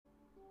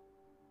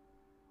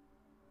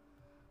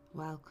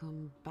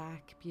Welcome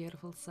back,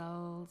 beautiful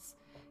souls.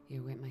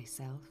 You're with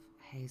myself,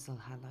 Hazel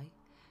Halley.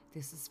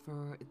 This is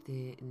for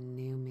the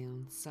new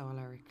moon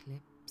solar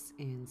eclipse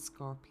in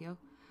Scorpio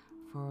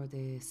for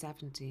the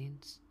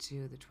 17th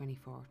to the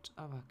 24th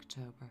of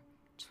October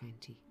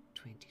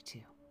 2022.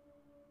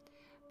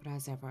 But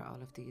as ever,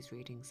 all of these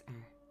readings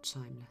are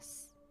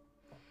timeless.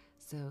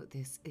 So,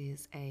 this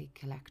is a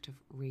collective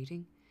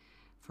reading.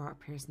 For a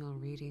personal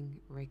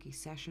reading, Reiki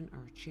session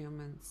or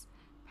attunements,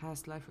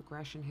 past life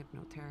regression,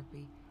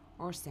 hypnotherapy,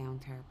 or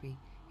sound therapy,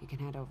 you can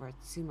head over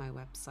to my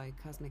website,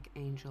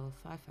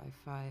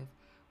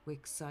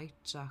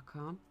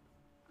 cosmicangel555wixsite.com,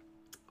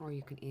 or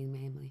you can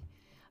email me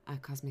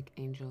at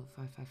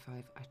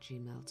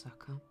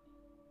cosmicangel555@gmail.com.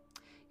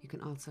 You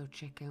can also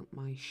check out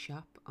my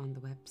shop on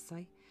the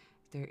website.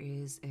 There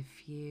is a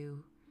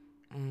few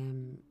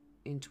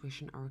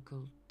Intuition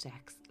Oracle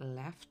decks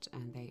left,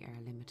 and they are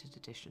limited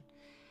edition.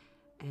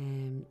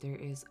 There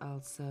is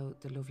also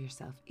the Love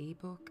Yourself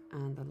ebook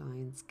and the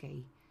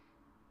Lionsgate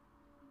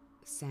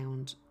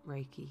Sound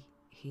Reiki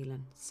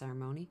Healing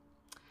Ceremony.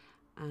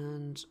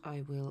 And I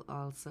will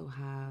also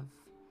have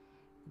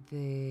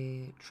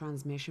the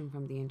transmission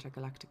from the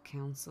Intergalactic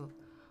Council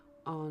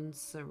on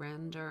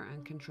surrender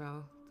and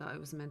control that I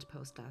was meant to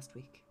post last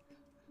week.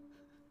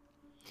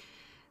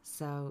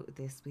 So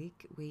this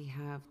week we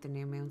have the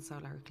new moon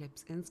solar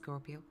eclipse in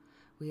Scorpio.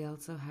 We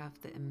also have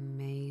the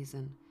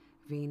amazing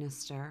Venus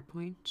star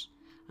point,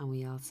 and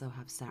we also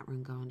have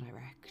Saturn gone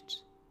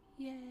direct.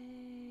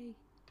 Yay!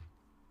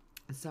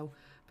 So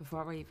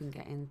before I even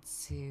get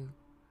into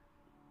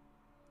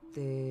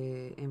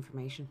the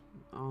information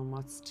on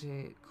what's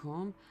to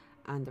come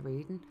and the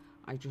reading,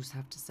 I just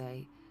have to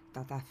say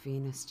that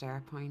Venus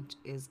star point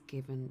is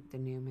giving the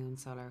new moon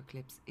solar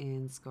eclipse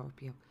in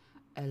Scorpio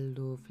a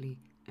lovely,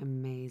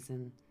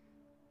 amazing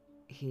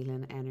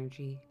healing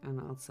energy,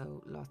 and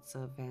also lots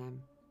of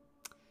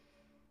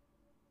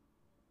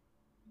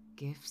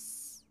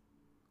gifts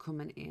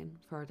coming in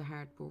for the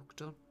hard work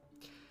done.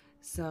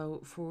 So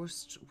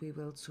first we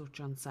will touch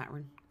on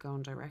Saturn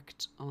going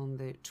direct on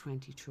the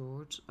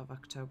 23rd of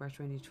October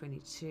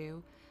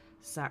 2022.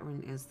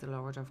 Saturn is the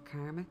Lord of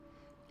Karma,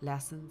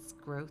 lessons,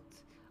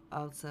 growth,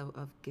 also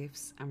of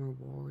gifts and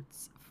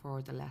rewards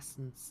for the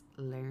lessons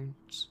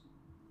learned.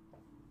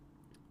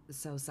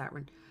 So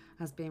Saturn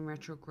has been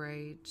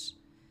retrograde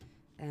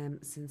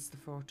since the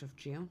 4th of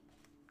June.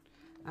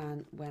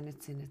 And when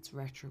it's in its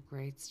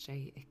retrograde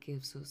state, it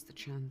gives us the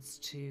chance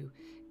to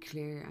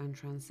clear and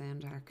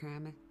transcend our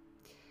karma.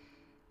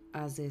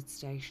 As it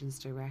stations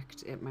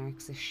direct, it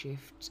marks a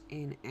shift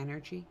in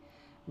energy,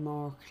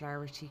 more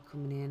clarity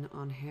coming in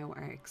on how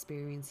our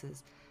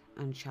experiences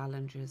and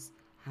challenges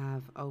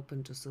have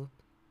opened us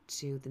up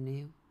to the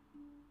new.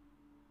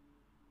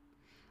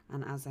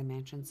 And as I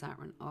mentioned,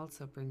 Saturn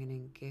also bringing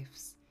in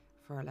gifts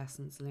for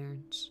lessons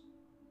learned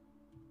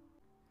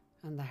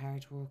and the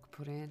hard work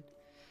put in.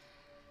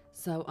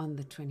 So on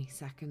the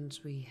 22nd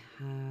we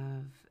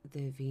have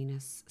the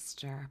Venus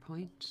star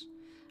point,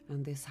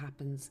 and this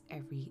happens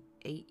every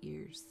 8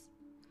 years.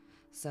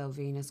 So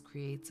Venus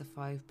creates a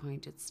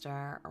 5-pointed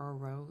star or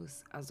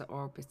rose as it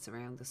orbits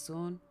around the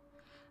sun,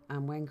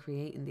 and when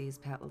creating these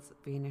petals,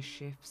 Venus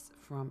shifts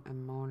from a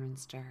morning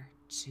star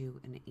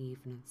to an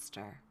evening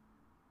star.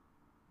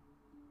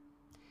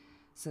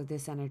 So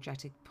this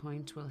energetic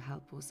point will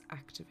help us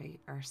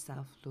activate our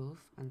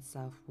self-love and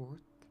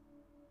self-worth.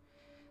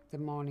 The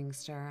morning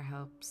star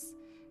helps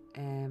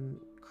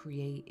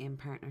create in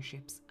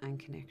partnerships and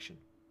connection.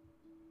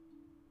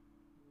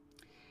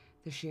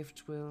 The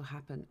shift will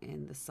happen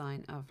in the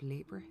sign of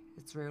Libra,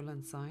 its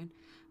ruling sign,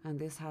 and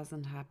this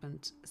hasn't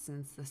happened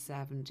since the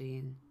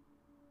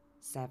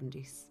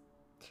 1770s.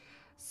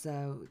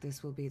 So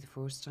this will be the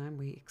first time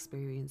we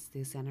experience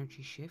this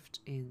energy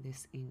shift in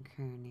this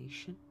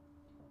incarnation.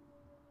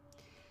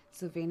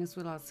 So Venus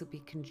will also be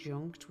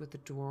conjunct with the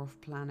dwarf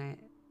planet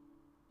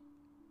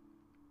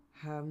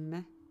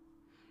Haumea,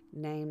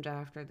 named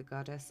after the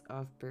goddess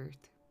of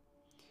birth.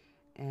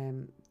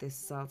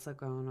 This is also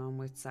going on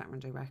with Saturn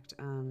direct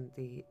and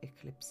the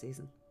eclipse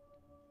season.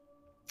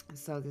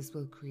 So this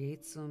will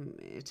create some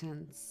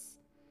intense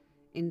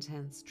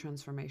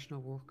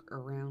transformational work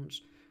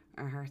around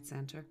our heart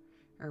center,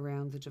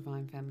 around the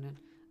divine feminine,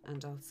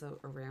 and also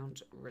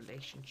around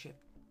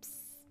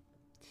relationships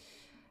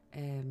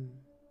and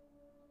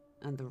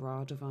the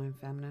raw divine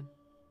feminine,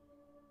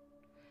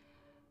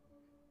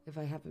 if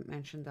I haven't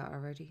mentioned that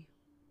already.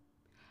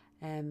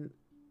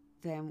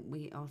 Then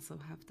we also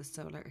have the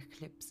solar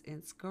eclipse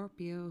in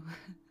Scorpio.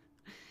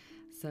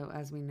 So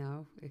as we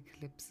know,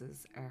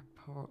 eclipses are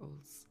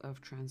portals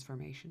of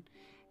transformation.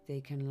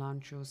 They can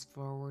launch us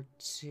forward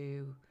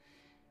to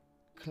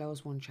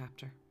close one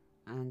chapter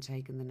and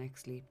taking the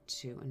next leap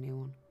to a new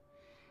one.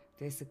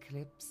 This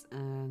eclipse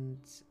and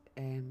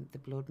the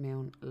blood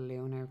moon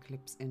lunar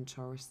eclipse in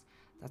Taurus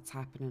that's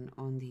happening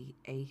on the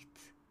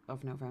 8th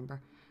of November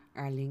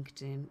are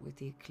linked in with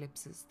the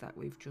eclipses that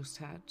we've just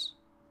had.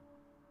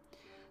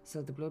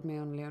 So the blood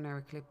moon lunar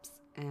eclipse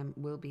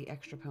will be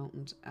extra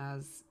potent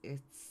as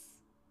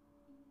it's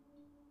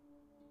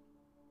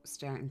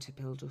starting to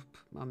build up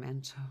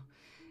momentum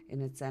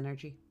in its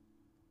energy.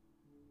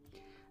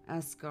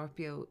 As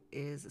Scorpio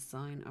is a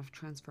sign of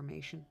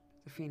transformation,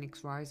 the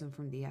phoenix rising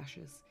from the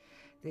ashes,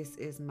 this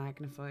is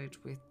magnified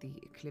with the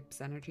eclipse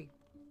energy.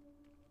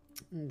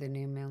 The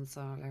new moon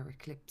solar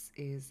eclipse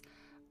is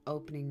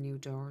opening new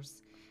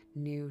doors,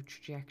 new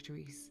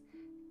trajectories,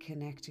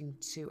 connecting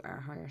to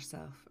our higher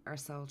self, our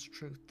soul's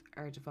truth,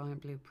 our divine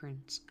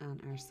blueprint, and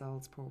our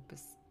soul's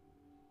purpose.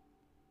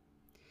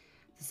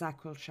 The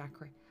sacral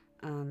chakra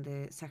and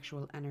the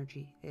sexual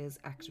energy is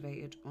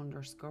activated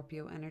under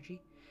Scorpio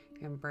energy,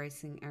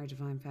 embracing our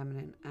divine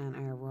feminine and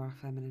our raw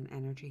feminine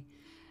energy.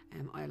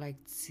 I like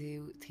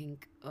to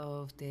think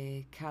of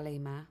the Kali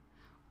Ma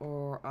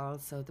or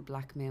also the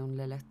Black Moon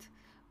Lilith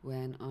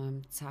when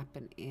I'm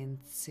tapping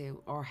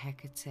into, or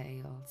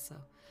Hecate also,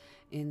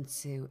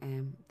 into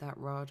that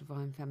raw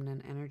divine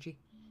feminine energy.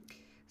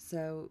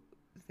 So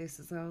this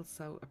is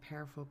also a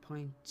powerful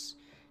point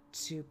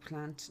to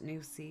plant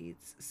new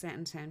seeds, set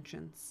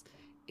intentions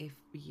if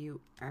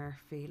you are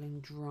feeling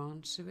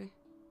drawn to it.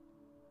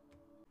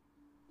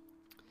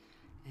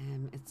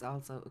 It's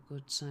also a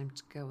good time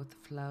to go with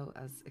the flow,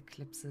 as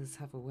eclipses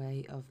have a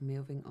way of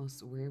moving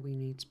us where we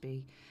need to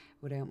be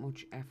without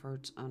much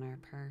effort on our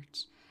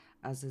part,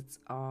 as it's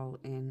all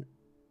in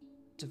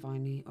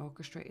divinely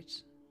orchestrated.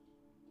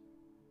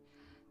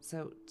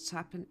 So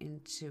tapping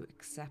into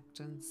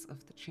acceptance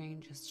of the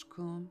changes to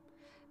come,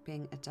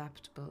 being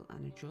adaptable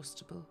and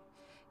adjustable.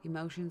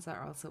 Emotions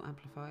are also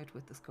amplified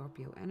with the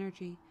Scorpio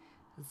energy,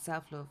 and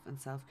self-love and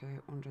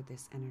self-care under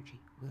this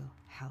energy will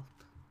help.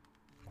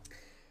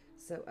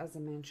 So as I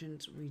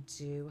mentioned, we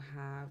do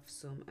have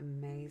some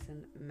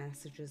amazing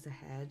messages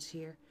ahead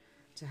here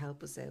to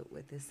help us out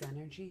with this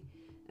energy,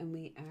 and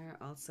we are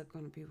also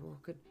going to be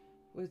working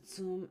with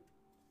some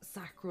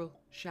sacral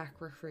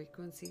chakra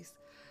frequencies.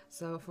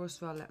 So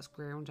first of all, let's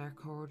ground our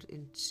cord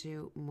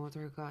into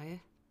Mother Gaia.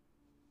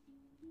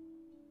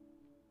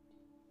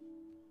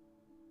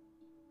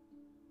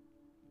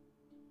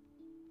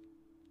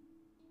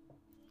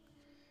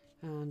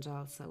 And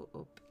also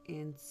up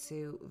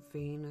into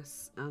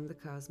Venus and the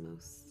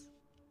cosmos.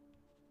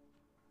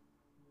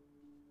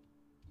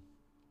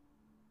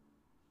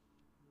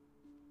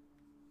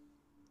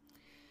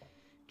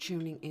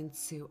 Tuning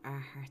into our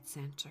heart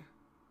center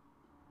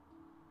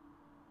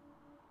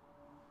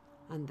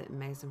and the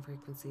amazing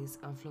frequencies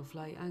of love,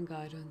 light and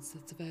guidance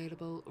that's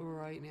available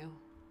right now.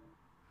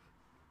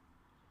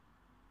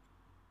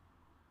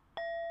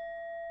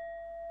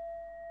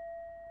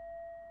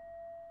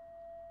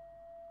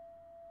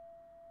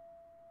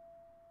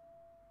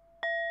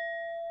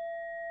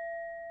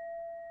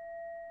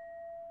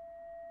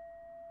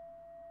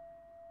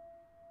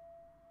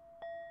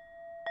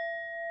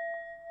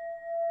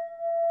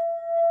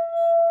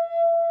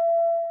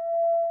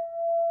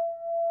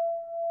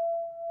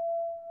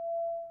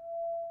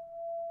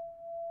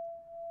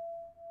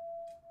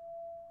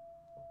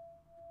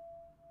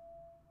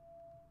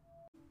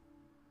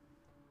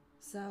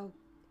 So,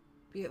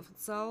 beautiful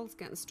souls,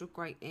 getting stuck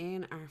right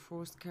in. Our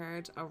first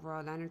card,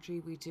 overall energy,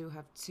 we do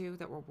have two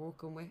that we're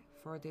working with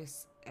for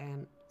this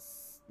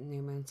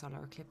new moon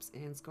solar eclipse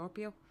in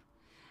Scorpio.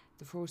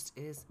 The first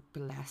is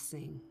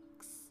blessings.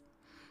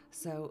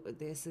 So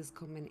this is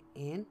coming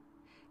in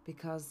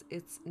because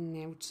it's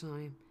now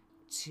time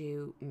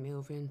to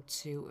move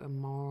into a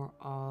more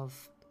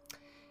of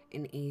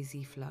an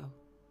easy flow,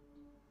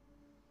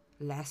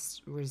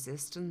 less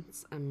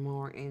resistance and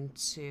more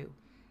into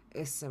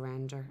a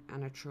surrender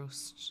and a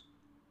trust,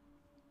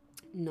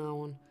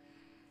 knowing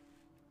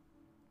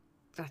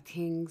that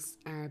things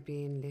are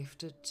being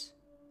lifted,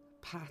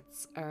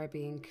 paths are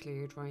being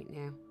cleared right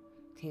now,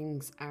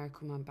 things are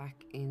coming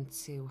back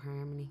into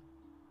harmony.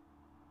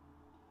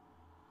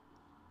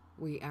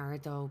 We are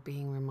though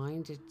being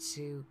reminded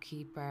to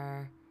keep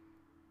our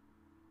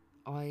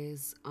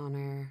eyes on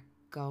our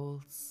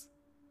goals,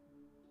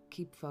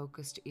 keep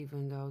focused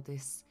even though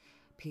this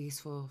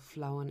peaceful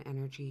flowing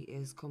energy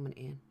is coming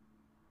in.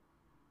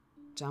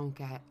 Don't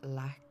get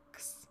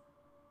lax.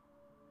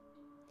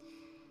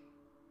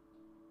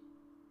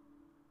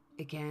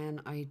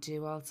 Again, I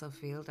do also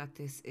feel that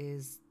this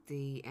is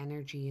the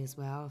energy as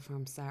well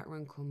from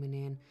Saturn coming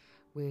in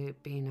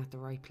with being at the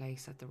right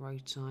place at the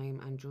right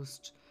time, and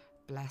just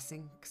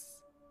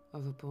blessings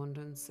of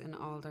abundance in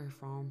all their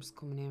forms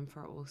coming in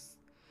for us,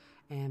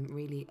 and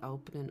really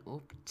opening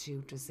up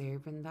to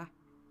deserving that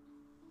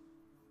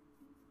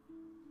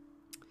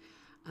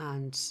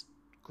and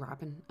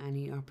grabbing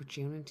any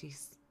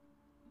opportunities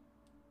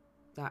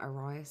that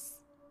arise.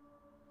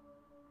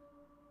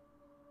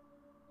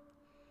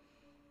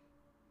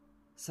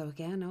 So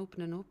again,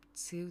 opening up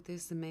to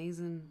this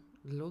amazing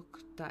luck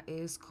that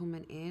is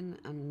coming in,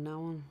 and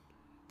knowing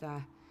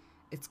that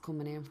it's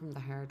coming in from the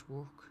hard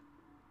work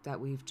that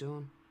we've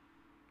done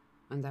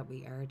and that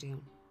we are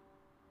doing.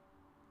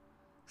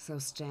 So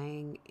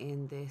staying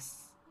in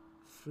this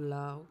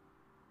flow,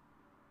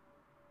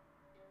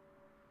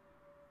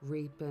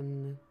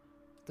 reaping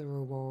the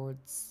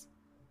rewards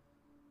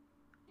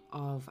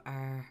of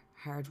our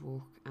hard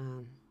work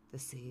and the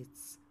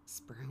seeds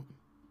sprouting.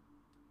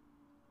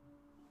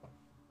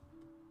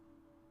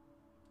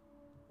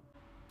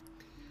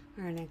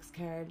 Our next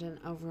card and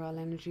overall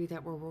energy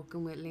that we're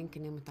working with,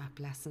 linking in with that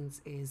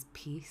blessings, is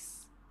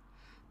peace.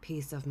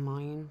 Peace of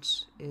mind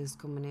is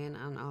coming in,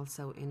 and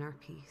also inner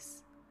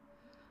peace.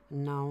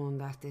 Knowing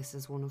that this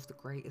is one of the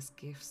greatest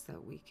gifts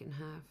that we can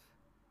have.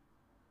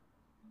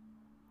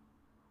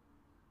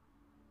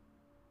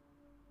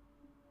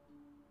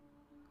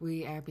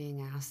 We are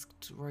being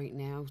asked right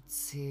now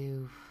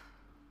to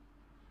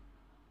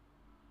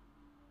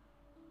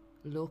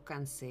look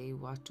and see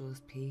what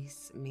does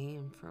peace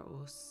mean for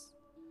us.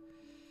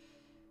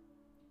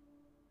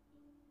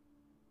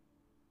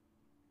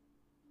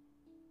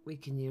 We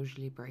can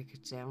usually break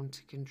it down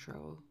to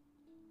control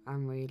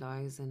and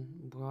realizing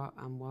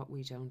what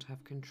we don't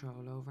have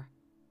control over.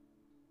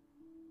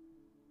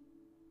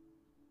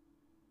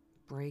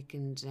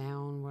 Breaking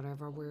down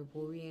whatever we're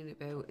worrying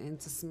about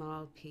into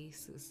small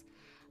pieces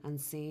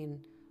and seeing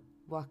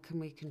what can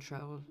we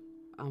control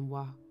and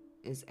what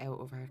is out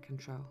of our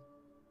control.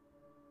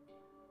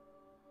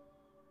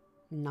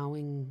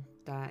 Knowing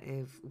that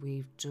if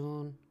we've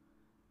done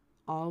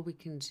all we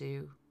can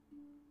do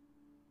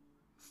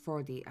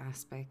for the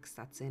aspects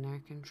that's in our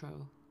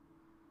control,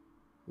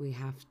 we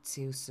have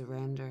to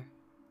surrender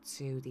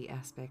to the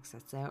aspects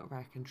that's out of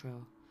our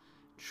control.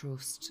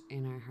 Trust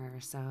in our higher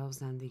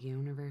selves and the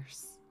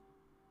universe.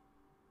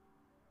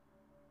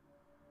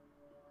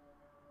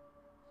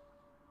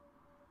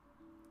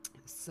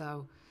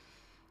 So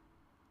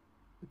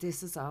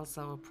this is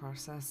also a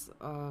process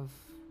of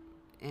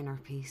inner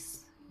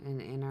peace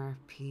and inner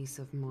peace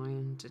of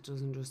mind. It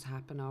doesn't just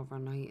happen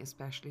overnight,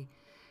 especially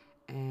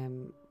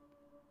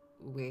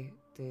with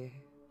the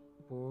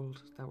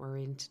world that we're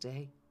in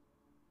today.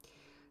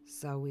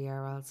 So we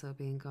are also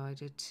being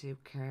guided to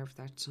carve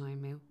that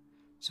time out,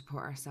 to put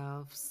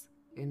ourselves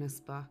in a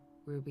spot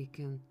where we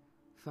can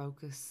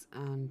focus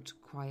and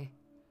quiet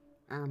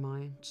our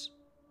mind,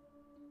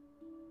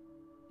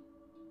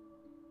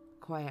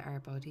 quiet our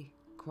body,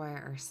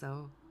 quiet our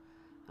soul,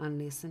 and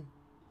listen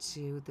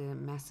to the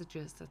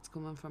messages that's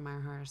coming from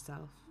our higher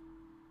self.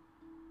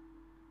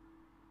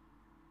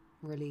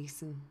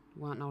 Releasing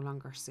what no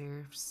longer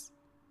serves,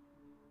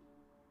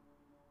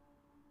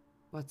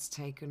 what's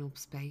taking up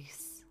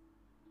space,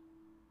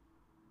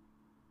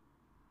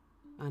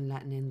 and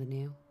letting in the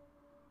new.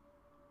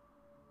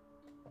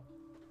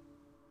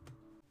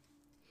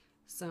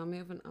 So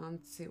moving on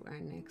to our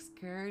next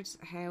card.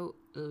 How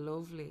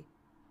lovely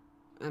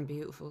and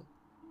beautiful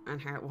and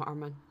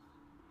heartwarming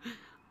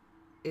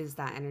is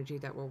that energy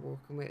that we're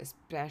working with,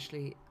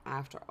 especially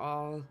after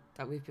all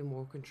that we've been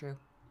working through.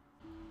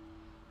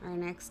 Our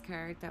next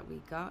card that we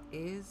got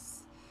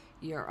is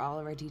you're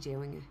already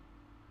doing it.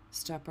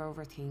 Stop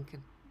overthinking.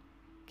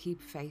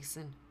 Keep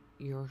facing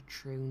your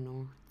true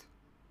north.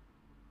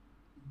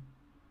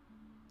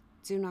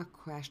 Do not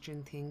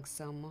question things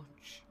so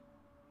much.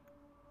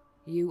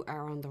 You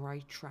are on the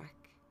right track.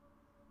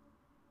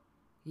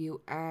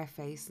 You are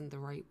facing the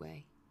right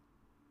way.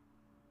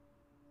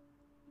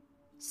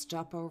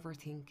 Stop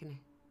overthinking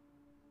it.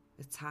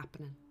 It's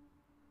happening.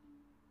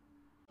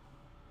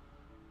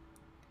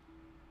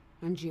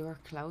 And you are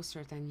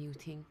closer than you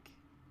think.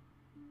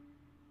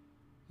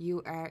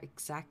 You are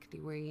exactly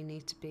where you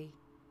need to be.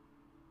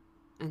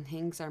 And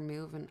things are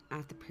moving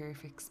at the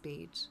perfect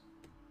speed.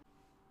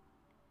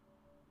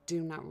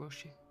 Do not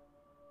rush it.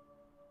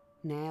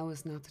 Now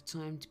is not the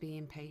time to be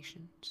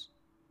impatient.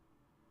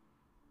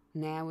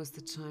 Now is the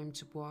time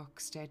to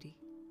walk steady.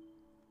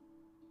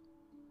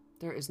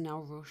 There is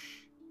no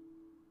rush.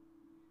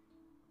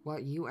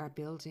 What you are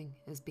building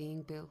is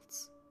being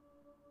built.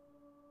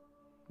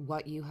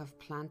 What you have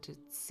planted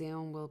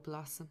soon will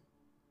blossom.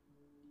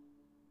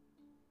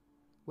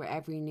 With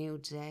every new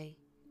day,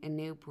 a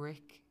new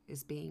brick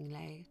is being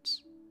laid.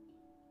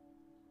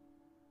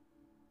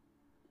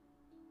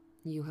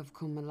 You have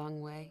come a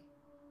long way.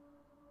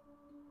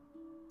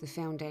 The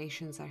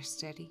foundations are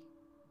steady.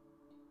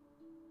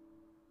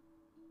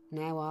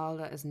 Now all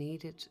that is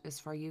needed is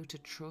for you to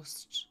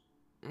trust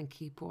and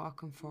keep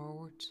walking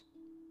forward.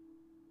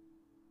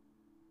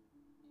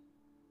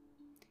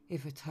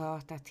 If a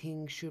thought that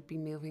things should be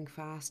moving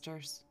faster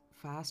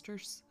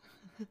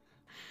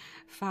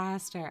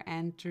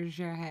enters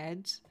your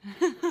head,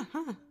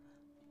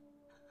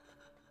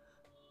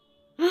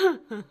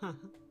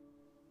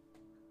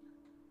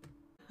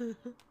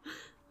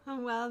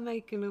 I'm well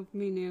making up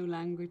me new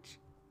language.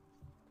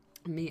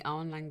 Me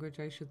own language,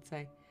 I should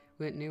say,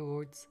 with new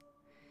words.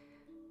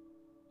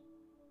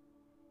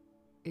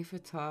 If a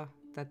thought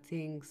that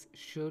things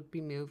should be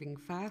moving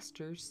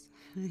faster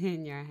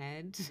in your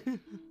head,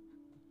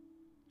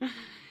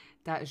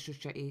 that is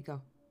just your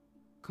ego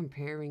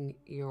comparing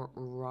your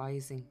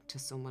rising to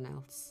someone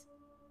else.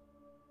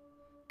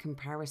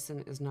 Comparison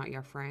is not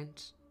your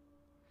friend.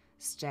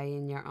 Stay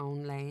in your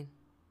own lane.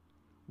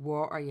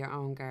 Water your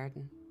own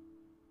garden,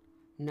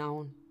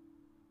 knowing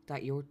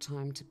that your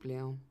time to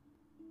bloom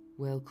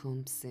will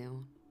come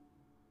soon.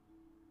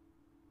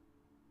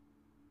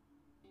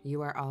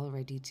 You are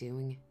already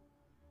doing it.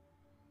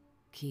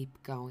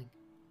 Keep going.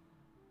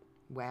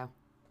 Wow.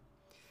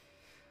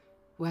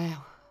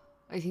 Wow.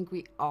 I think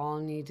we all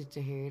needed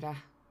to hear that.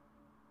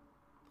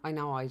 I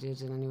know I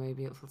did in anyway,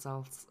 beautiful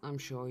souls. I'm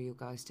sure you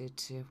guys did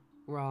too.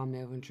 We're all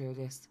moving through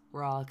this.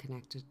 We're all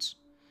connected.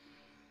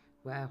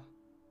 Wow.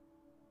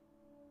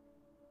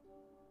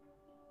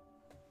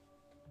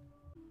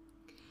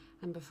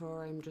 And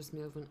before I'm just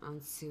moving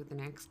on to the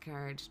next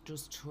card,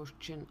 just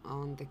touching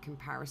on the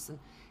comparison,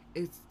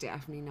 it's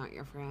definitely not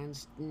your friend.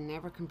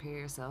 Never compare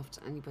yourself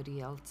to anybody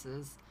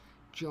else's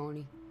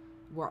journey.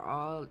 We're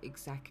all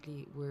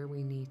exactly where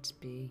we need to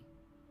be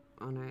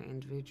on our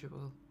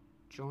individual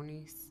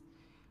journeys,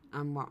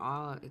 and we're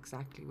all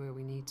exactly where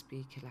we need to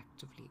be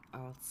collectively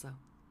also.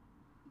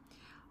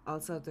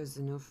 Also, there's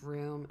enough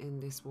room in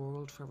this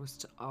world for us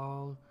to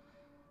all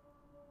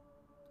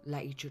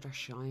let each other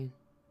shine,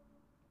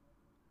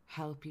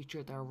 help each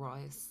other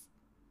rise.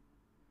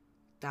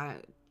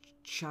 That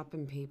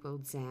chopping people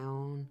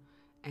down,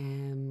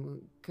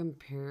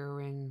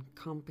 comparing,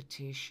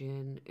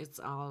 competition, it's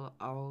all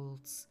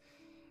old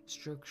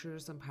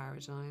structures and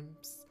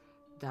paradigms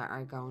that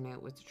are going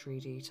out with the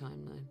 3D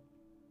timeline.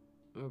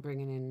 We're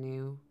bringing in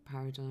new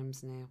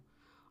paradigms now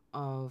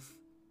of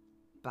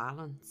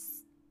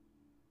balance.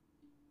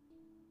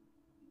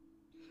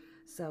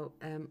 So,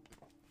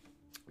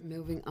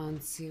 moving on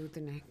to the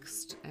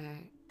next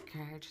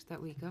card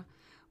that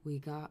we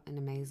got an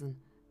amazing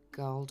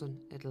golden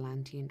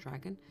Atlantean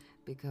dragon,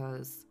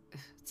 because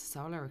it's a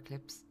solar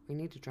eclipse. We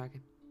need a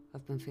dragon.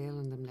 I've been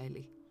feeling them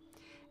lately.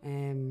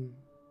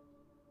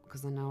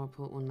 Because I know I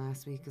put one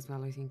last week as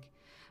well, I think.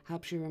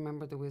 Helps you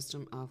remember the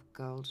wisdom of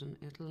golden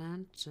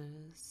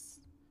Atlantis.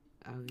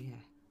 Oh yeah.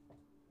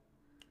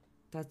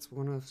 That's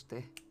one of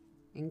the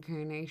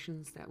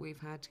incarnations that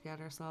we've had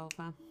together, so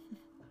far.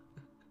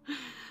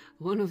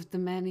 One of the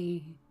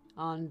many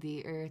on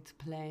the Earth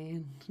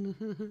plane.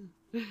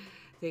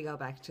 They go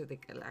back to the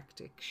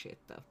galactic shit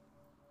though.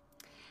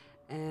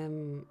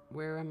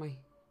 Where am I?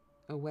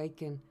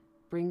 Awaken,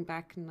 bring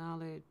back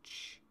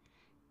knowledge,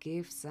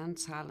 gifts and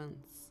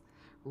talents,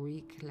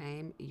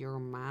 reclaim your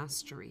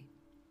mastery.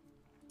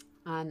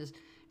 And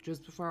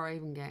just before I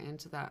even get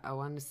into that, I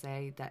want to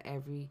say that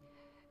every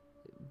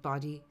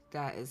body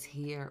that is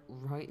here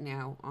right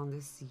now on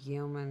this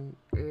human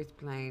earth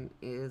plane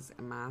is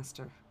a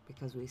master,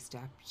 because we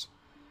stepped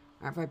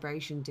our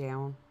vibration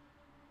down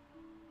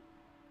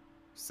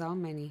so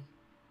many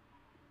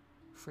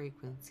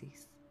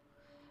frequencies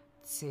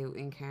to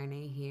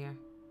incarnate here,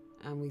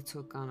 and we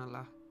took on a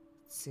lot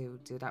to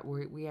do that.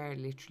 We are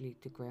literally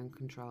the ground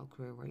control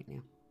crew right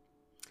now.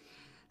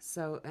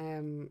 So,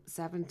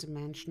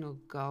 7-dimensional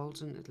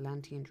golden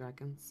Atlantean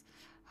dragons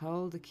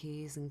hold the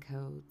keys and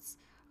codes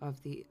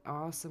of the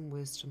awesome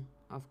wisdom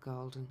of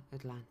golden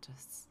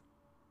Atlantis.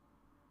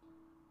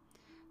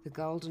 The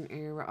golden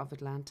era of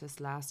Atlantis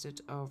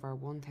lasted over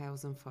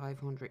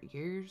 1,500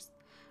 years,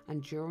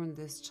 and during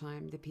this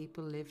time the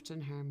people lived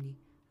in harmony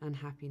and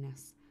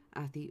happiness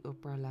at the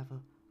upper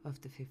level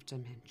of the fifth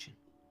dimension.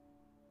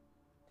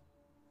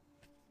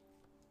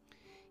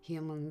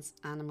 Humans,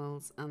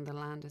 animals, and the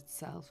land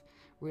itself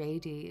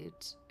radiated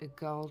a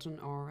golden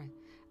aura,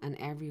 and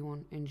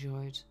everyone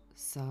enjoyed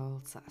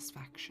soul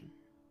satisfaction.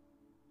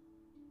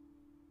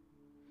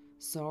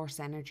 Source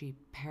energy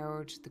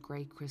powered the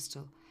great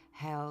crystal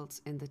held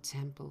in the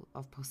Temple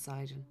of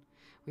Poseidon,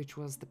 which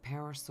was the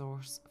power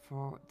source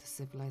for the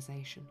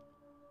civilization.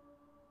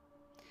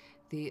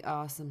 The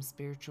awesome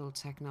spiritual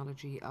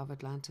technology of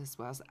Atlantis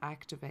was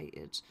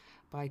activated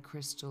by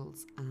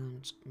crystals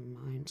and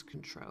mind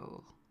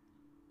control.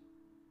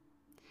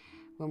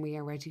 When we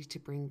are ready to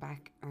bring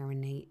back our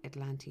innate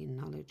Atlantean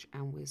knowledge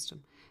and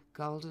wisdom,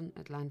 golden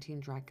Atlantean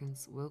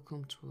dragons will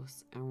come to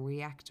us and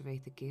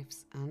reactivate the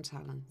gifts and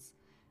talents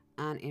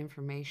and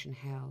information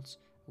held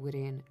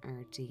within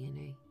our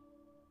DNA.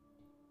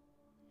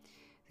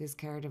 This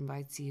card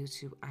invites you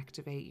to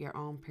activate your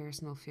own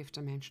personal fifth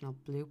dimensional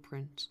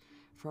blueprint,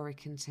 for it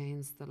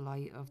contains the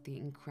light of the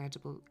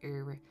incredible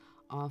era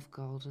of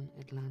golden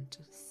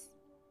Atlantis.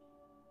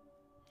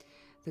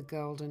 The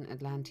golden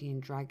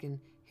Atlantean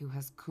dragon who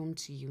has come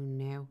to you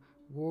now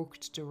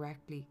worked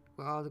directly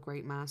with all the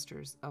great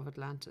masters of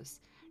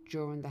Atlantis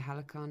during the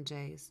Helicon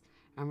days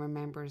and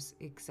remembers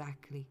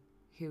exactly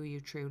who you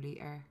truly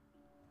are.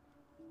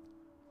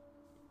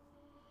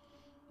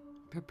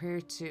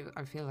 Prepare to,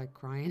 I feel like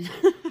crying.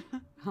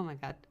 Oh my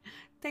god,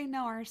 they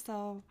know our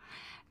soul.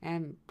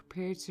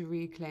 Prepare to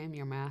reclaim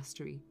your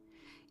mastery.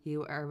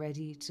 You are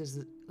ready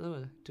to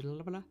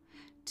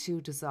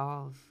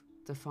dissolve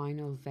the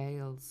final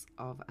veils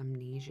of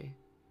amnesia,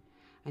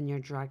 and your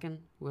dragon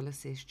will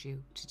assist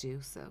you to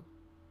do so.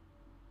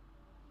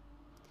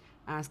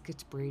 Ask it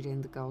to breathe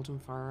in the golden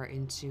fire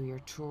into your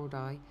third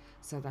eye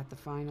so that the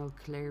final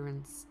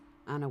clearance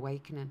and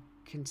awakening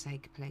can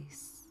take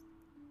place.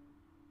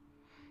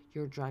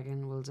 Your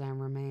dragon will then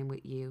remain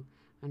with you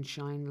and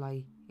shine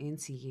light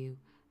into you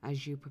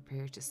as you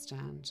prepare to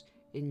stand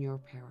in your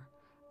power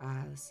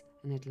as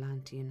an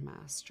Atlantean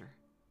master.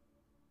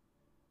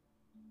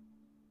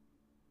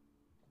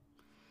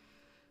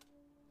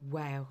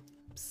 Wow.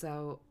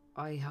 So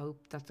I hope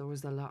that there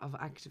was a lot of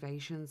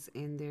activations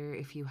in there.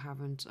 If you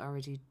haven't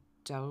already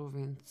dove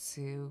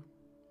into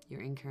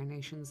your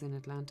incarnations in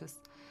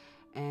Atlantis.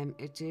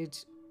 It did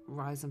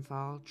rise and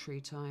fall 3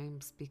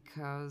 times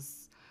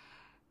because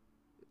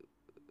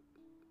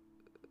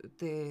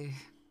the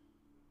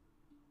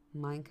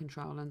mind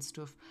control and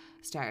stuff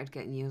started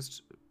getting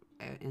used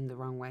in the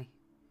wrong way,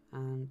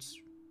 and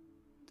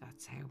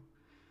that's how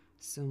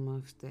some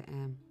of the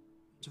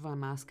divine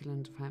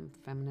masculine, divine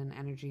feminine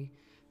energy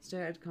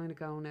started kind of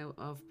going out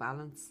of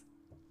balance.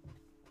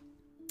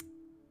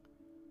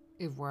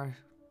 If we're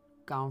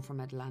gone from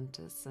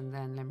Atlantis and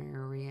then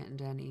Lemuria and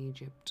then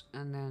Egypt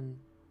and then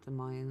the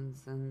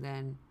Mayans and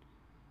then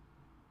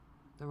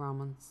the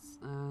Romans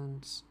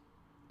and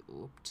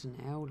up to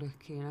now,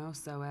 look, you know.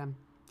 So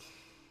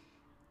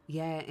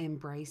yeah,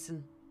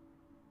 embracing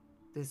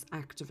this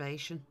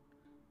activation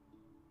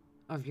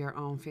of your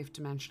own 5th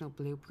dimensional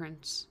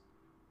blueprint,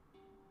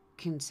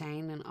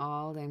 containing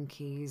all them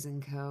keys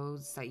and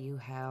codes that you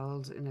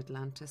held in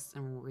Atlantis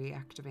and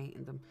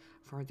reactivating them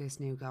for this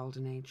new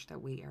golden age that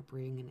we are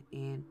bringing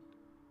in,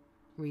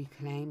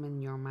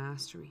 reclaiming your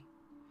mastery,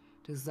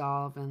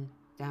 dissolving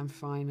them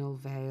final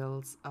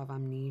veils of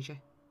amnesia.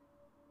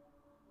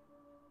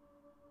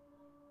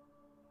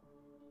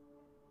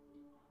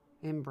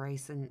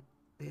 Embracing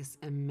this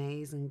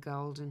amazing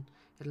golden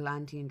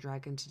Atlantean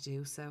dragon to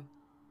do so.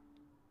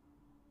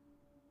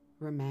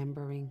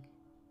 Remembering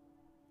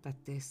that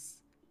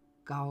this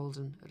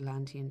golden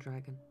Atlantean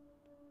dragon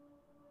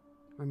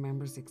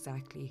remembers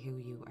exactly who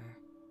you are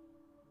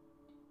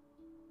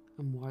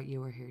and what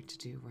you are here to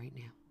do right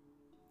now.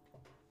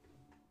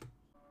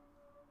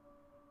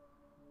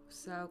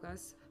 So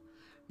guys,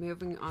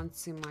 moving on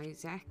to my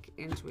deck,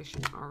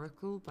 Intuition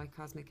Oracle by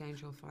Cosmic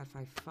Angel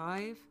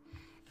 555.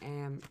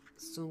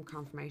 Some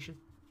confirmation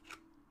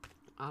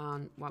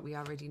on what we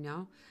already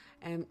know.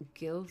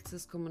 Guilt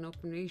is coming up.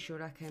 I'm really sure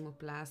that came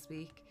up last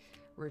week.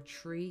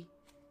 Retreat,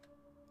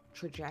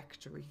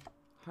 trajectory,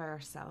 higher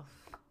self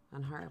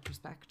and higher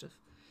perspective.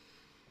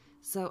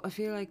 So I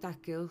feel like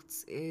that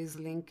guilt is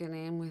linking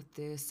in with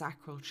the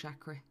sacral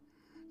chakra,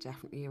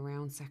 definitely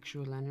around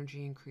sexual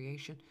energy and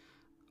creation.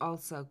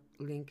 Also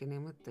linking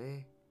in with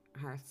the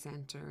heart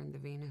center and the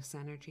Venus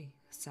energy,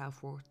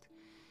 self-worth,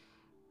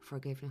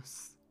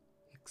 forgiveness,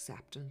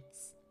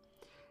 acceptance.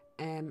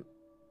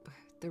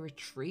 The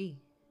retreat,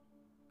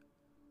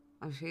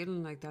 I'm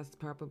feeling like that's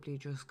probably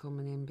just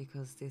coming in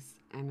because this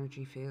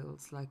energy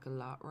feels like a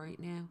lot right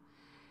now.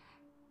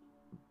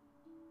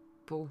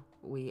 But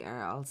we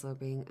are also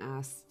being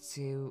asked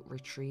to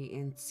retreat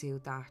into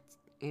that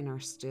inner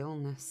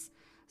stillness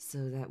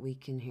so that we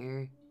can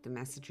hear the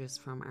messages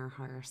from our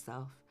higher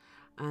self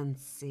and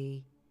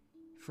see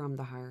from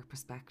the higher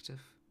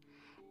perspective.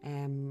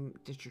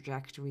 The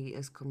trajectory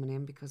is coming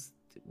in because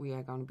we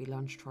are going to be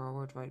launched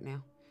forward right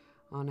now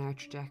on our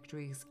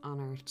trajectories, on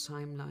our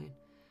timeline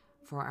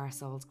for our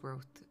soul's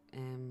growth.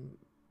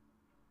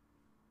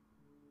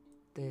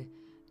 The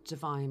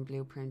divine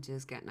blueprint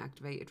is getting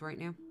activated right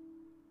now.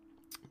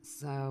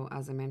 So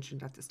as I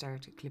mentioned at the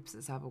start,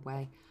 eclipses have a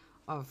way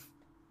of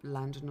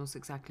landing us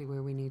exactly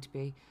where we need to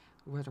be,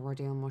 whether we're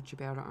doing much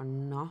about it or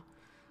not.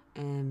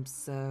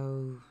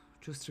 So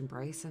just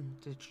embracing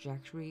the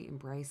trajectory,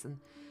 embracing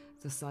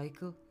the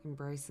cycle,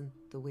 embracing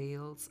the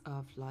wheels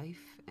of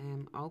life,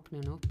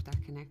 opening up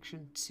that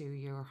connection to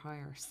your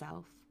higher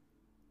self.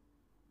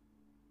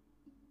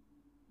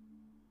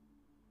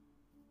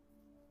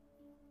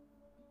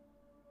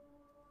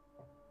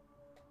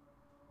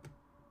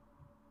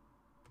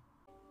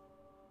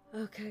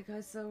 Okay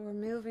guys, so we're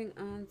moving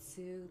on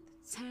to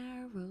the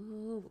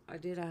tarot. I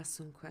did ask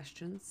some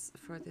questions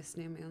for this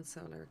new moon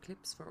solar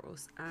eclipse for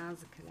us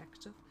as a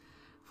collective.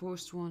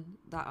 First one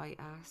that I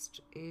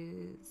asked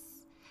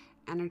is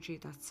energy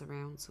that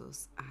surrounds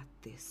us at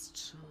this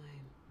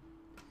time.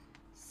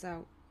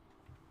 So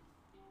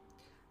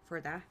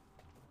for that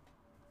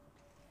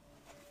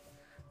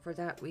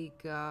we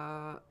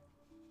got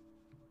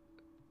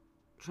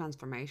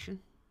transformation,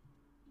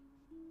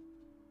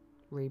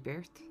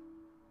 rebirth,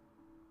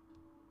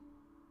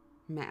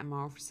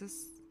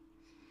 metamorphosis,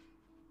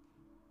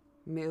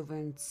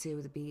 moving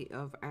to the beat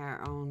of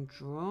our own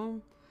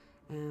drum,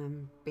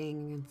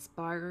 being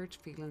inspired,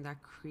 feeling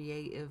that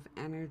creative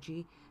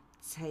energy,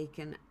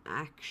 taking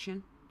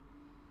action.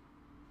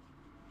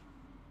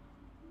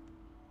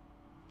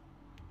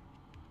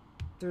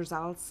 There's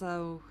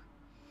also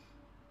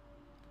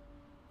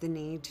the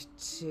need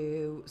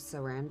to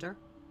surrender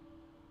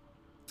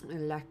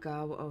and let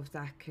go of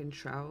that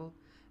control,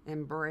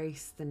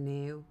 embrace the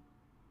new,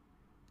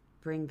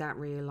 bring that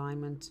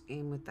realignment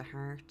in with the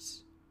heart,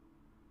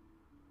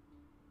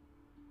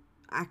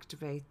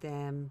 activate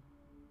them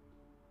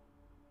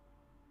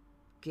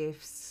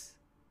gifts,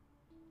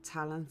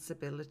 talents,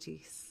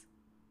 abilities.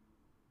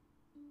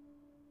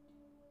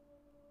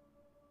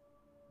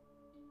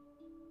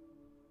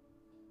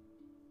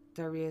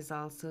 There is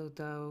also,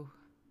 though,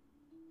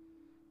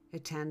 a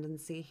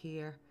tendency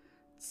here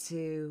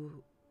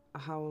to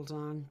hold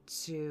on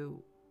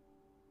to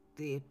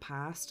the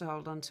past, to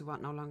hold on to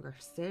what no longer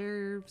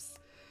serves,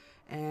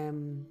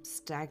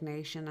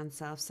 stagnation and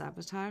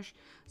self-sabotage.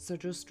 So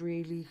just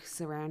really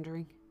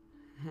surrendering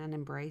and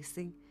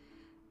embracing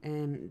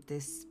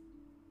this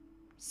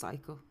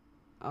cycle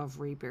of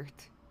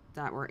rebirth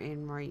that we're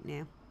in right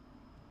now.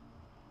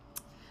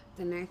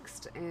 The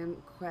next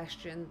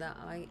question that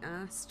I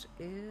asked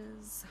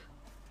is: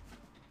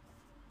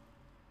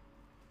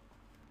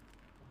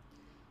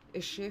 a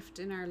shift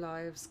in our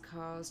lives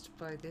caused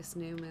by this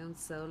new moon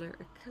solar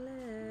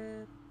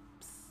eclipse.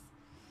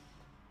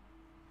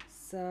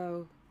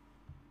 So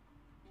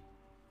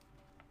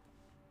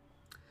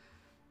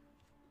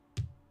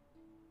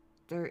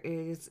there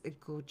is a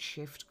good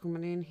shift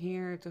coming in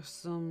here. There's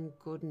some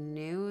good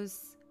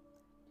news.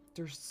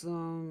 There's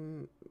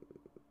some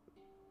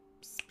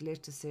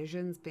split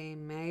decisions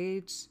being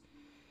made.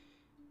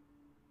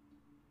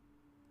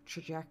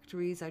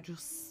 Trajectories I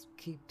just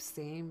keep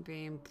seeing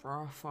being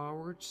brought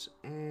forward.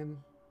 And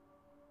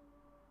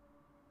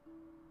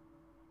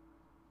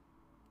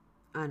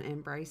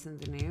embracing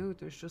the new.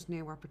 There's just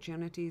new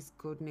opportunities,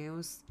 good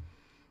news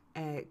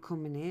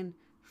coming in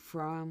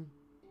from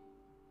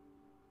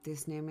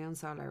this new moon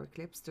solar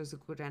eclipse. There's a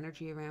good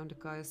energy around it,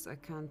 guys. I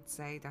can't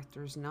say that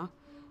there's not.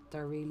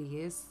 There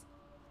really is.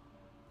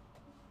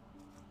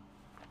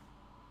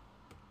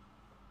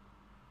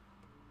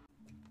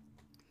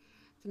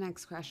 The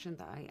next question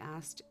that I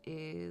asked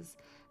is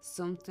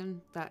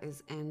something that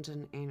is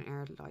ending in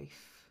our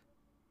life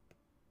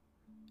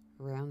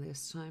around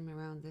this time,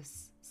 around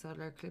this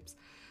solar eclipse.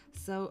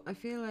 So I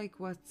feel like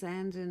what's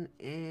ending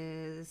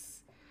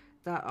is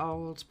that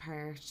old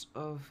part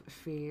of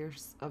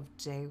fears, of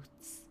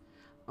doubts,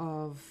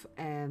 of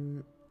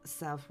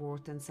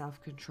self-worth and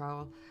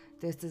self-control.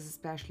 This is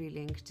especially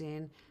linked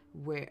in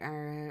with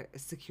our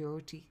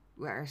security,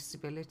 with our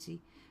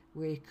stability,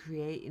 with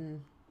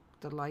creating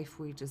the life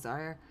we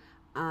desire,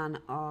 and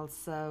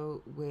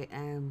also with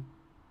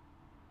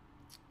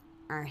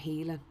our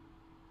healing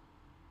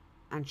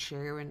and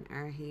sharing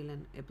our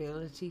healing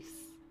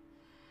abilities.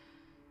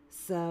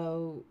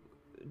 So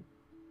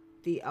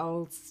the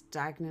old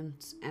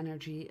stagnant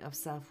energy of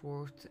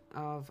self-worth,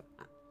 of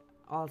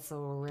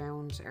also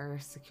around our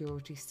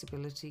security,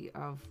 stability,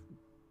 of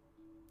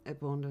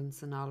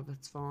abundance in all of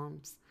its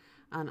forms,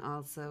 and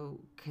also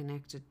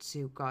connected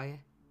to Gaia,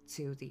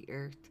 to the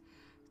earth,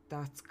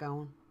 that's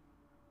gone,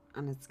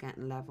 and it's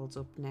getting leveled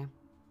up now.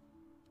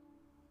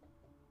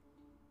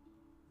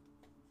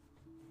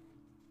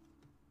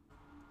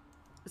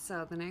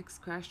 So the next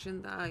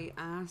question that I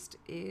asked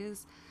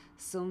is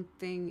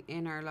something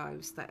in our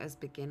lives that is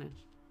beginning,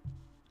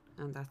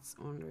 and that's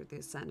under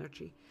this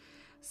energy.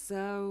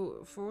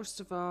 So first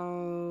of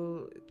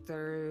all,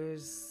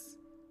 there's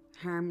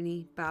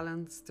harmony,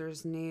 balance,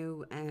 there's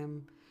new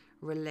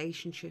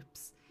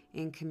relationships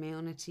in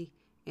community,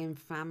 in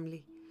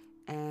family,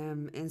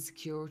 in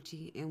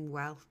security, in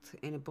wealth,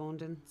 in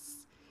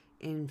abundance,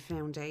 in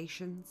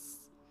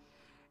foundations.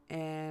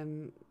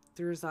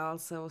 There's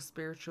also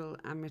spiritual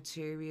and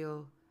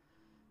material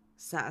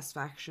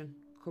satisfaction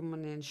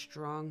coming in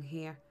strong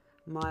here.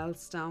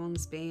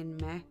 Milestones being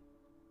met.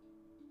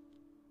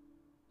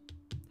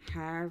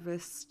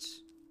 Harvest.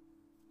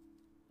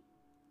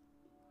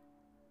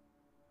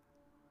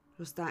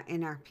 Just that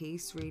inner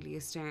peace really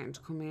is starting to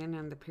come in,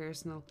 and the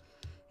personal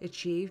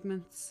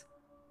achievements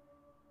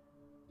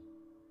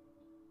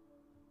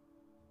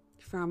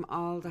from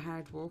all the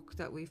hard work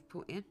that we've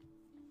put in.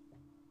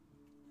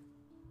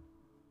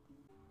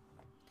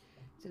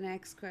 The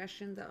next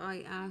question that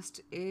I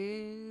asked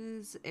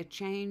is a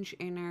change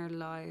in our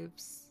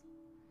lives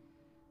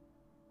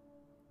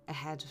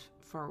ahead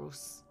for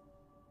us,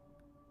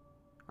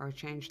 or a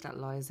change that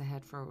lies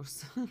ahead for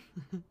us.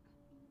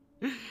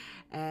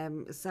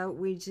 So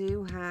we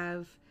do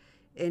have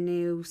a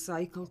new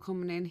cycle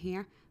coming in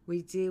here.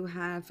 We do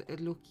have a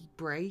lucky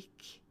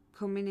break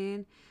coming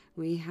in.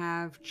 We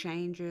have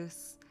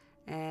changes.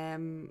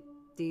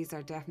 These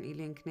are definitely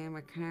linking in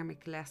with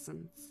karmic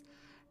lessons,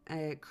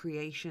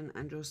 creation,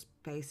 and just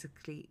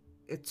basically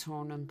a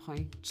turning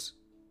point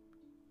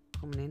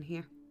coming in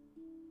here.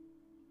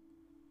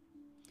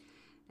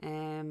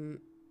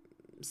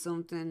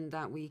 Something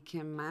that we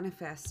can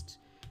manifest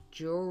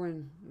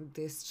during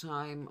this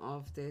time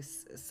of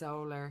this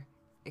solar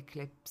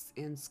eclipse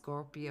in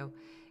Scorpio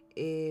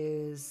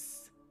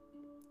is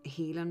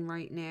healing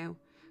right now.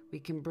 We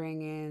can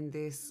bring in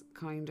this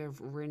kind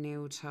of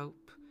renewed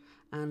hope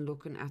and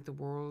looking at the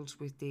world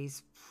with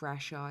these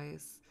fresh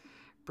eyes,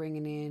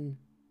 bringing in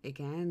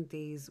again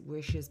these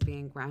wishes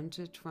being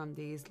granted from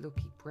these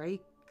lucky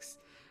breaks,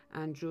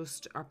 and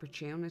just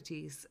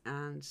opportunities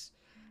and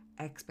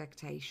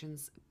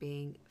expectations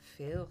being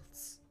filled.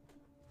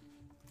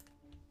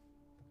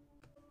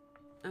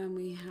 And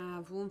we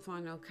have one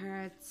final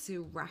card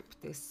to wrap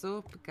this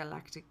up,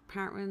 galactic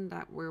pattern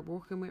that we're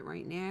working with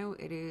right now.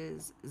 It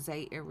is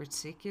Zeta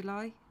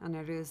Reticuli, and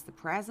it is the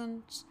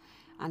present,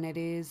 and it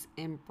is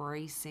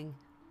embracing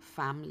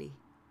family.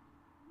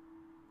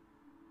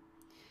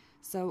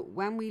 So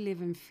when we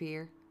live in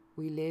fear,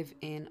 we live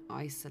in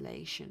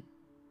isolation.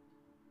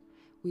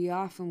 We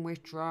often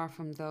withdraw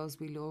from those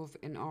we love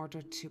in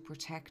order to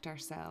protect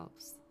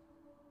ourselves.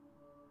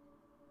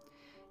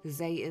 The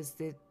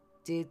Zetas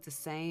did the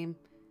same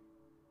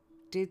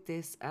did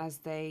this as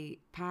they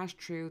passed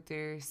through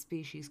their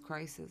species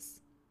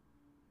crisis.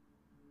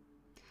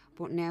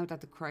 But now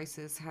that the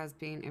crisis has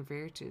been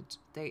averted,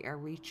 they are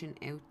reaching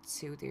out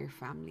to their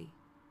family,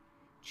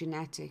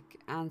 genetic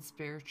and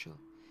spiritual,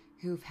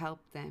 who've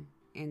helped them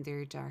in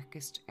their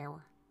darkest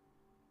hour.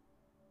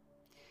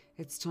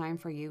 It's time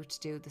for you to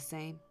do the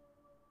same.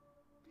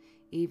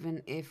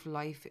 Even if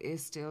life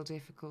is still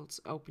difficult,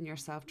 open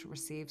yourself to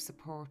receive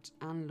support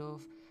and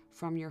love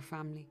from your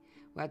family,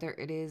 whether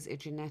it is a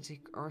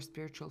genetic or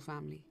spiritual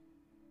family.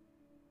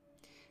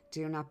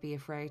 Do not be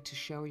afraid to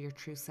show your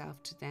true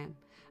self to them,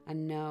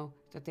 and know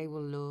that they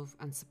will love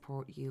and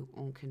support you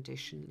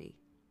unconditionally.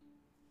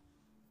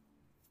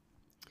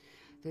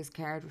 This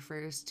card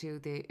refers to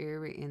the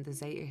era in the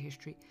Zeta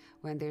history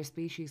when their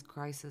species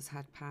crisis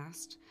had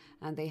passed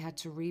and they had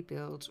to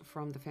rebuild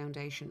from the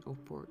foundation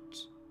upward.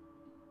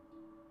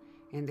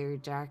 In their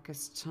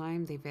darkest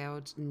time, they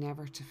vowed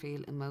never to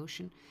feel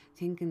emotion,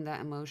 thinking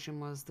that emotion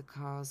was the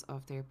cause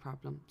of their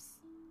problems.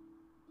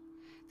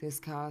 This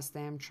caused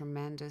them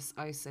tremendous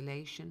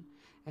isolation,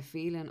 a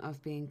feeling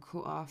of being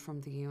cut off from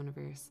the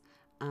universe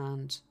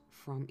and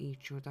from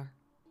each other.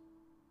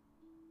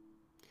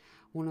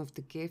 One of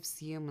the gifts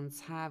humans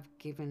have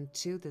given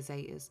to the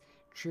Zetas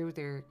through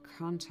their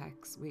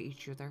contacts with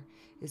each other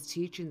is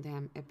teaching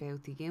them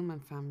about the human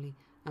family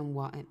and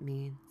what it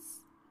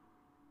means.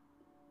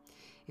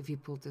 If you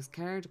pulled this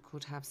card, it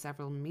could have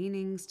several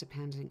meanings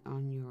depending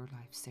on your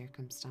life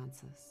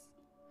circumstances.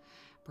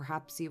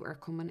 Perhaps you are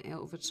coming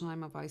out of a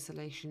time of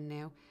isolation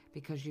now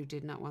because you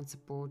did not want to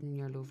burden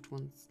your loved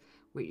ones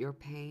with your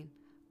pain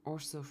or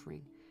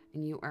suffering,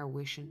 and you are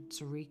wishing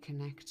to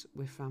reconnect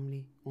with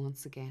family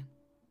once again.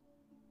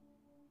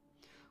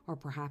 Or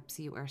perhaps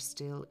you are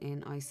still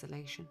in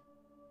isolation.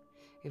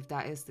 If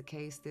that is the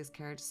case, this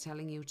card is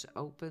telling you to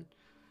open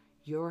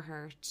your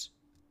heart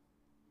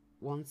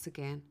once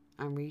again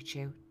and reach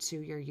out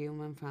to your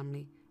human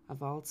family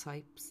of all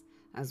types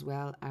as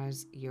well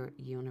as your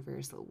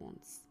universal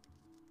ones.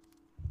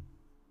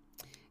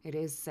 It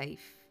is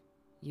safe.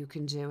 You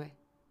can do it.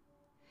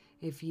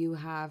 If you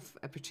have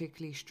a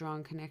particularly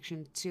strong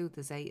connection to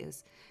the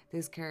Zetas,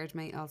 this card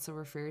may also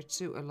refer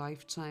to a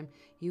lifetime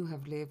you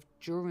have lived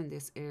during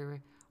this era,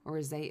 or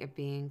a Zeta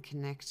being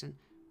connecting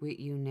with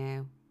you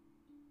now.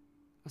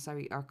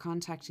 Or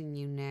contacting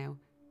you now,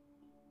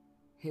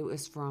 who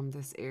is from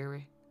this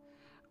era.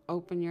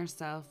 Open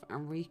yourself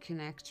and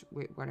reconnect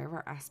with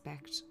whatever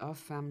aspect of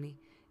family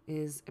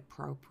is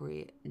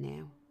appropriate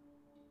now.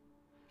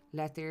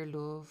 Let their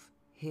love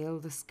heal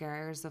the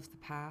scars of the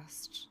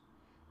past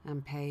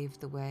and pave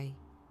the way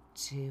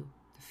to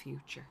the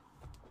future.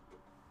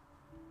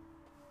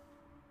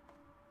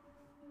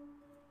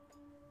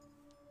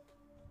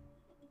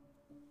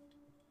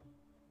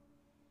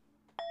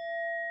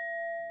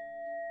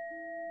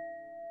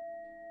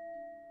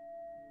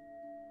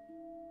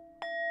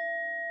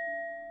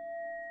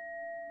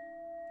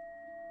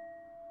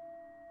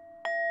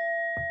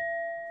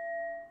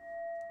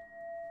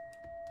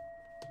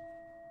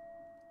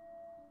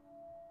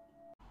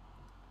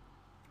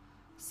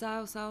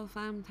 So Soul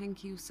Fam,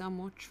 thank you so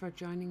much for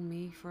joining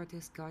me for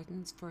this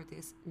guidance for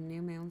this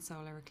new moon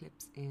solar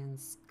eclipse in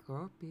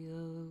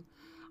Scorpio.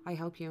 I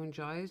hope you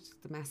enjoyed.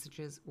 The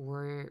messages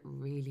were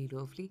really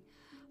lovely.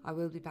 I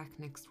will be back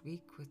next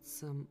week with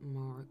some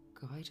more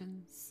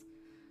guidance.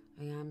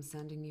 I am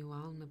sending you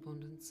all an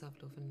abundance of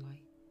love and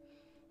light.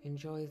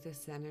 Enjoy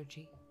this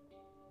energy.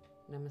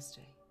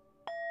 Namaste.